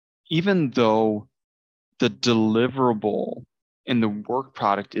even though the deliverable in the work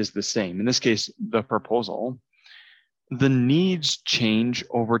product is the same, in this case, the proposal, the needs change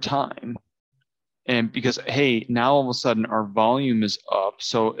over time. And because, hey, now all of a sudden our volume is up,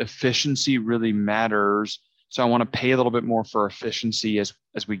 so efficiency really matters. So I want to pay a little bit more for efficiency as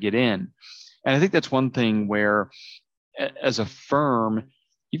we get in. And I think that's one thing where, as a firm,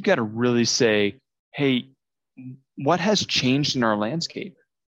 you've got to really say, hey, what has changed in our landscape?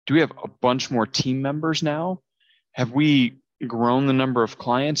 Do we have a bunch more team members now? Have we grown the number of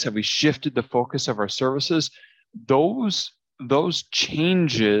clients? Have we shifted the focus of our services? Those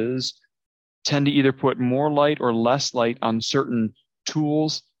changes tend to either put more light or less light on certain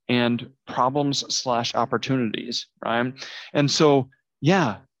tools and problems / opportunities, right? And so,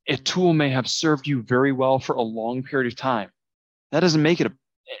 yeah, a tool may have served you very well for a long period of time. That doesn't make it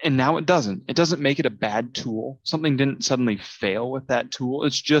and now it doesn't. It doesn't make it a bad tool. Something didn't suddenly fail with that tool.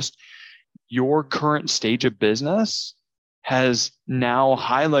 It's just your current stage of business has now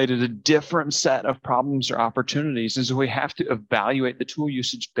highlighted a different set of problems or opportunities. And so we have to evaluate the tool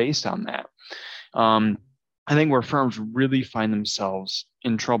usage based on that. I think where firms really find themselves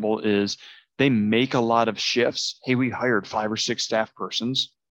in trouble is they make a lot of shifts. Hey, we hired 5 or 6 staff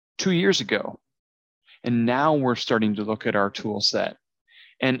persons 2 years ago. And now we're starting to look at our tool set.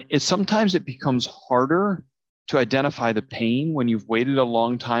 And sometimes it becomes harder to identify the pain when you've waited a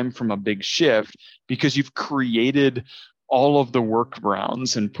long time from a big shift because you've created all of the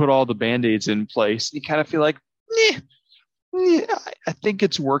workarounds and put all the Band-Aids in place. You kind of feel like, I think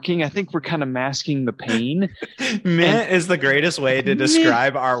it's working. I think we're kind of masking the pain. Is the greatest way to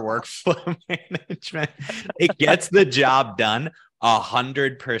describe our workflow management. It gets the job done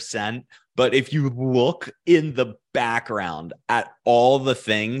 100%. But if you look in the background at all the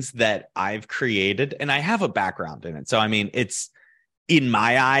things that I've created, and I have a background in it. So, I mean, it's in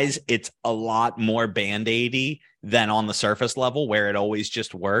my eyes, it's a lot more Band-Aidy than on the surface level where it always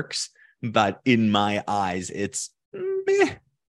just works. But in my eyes, it's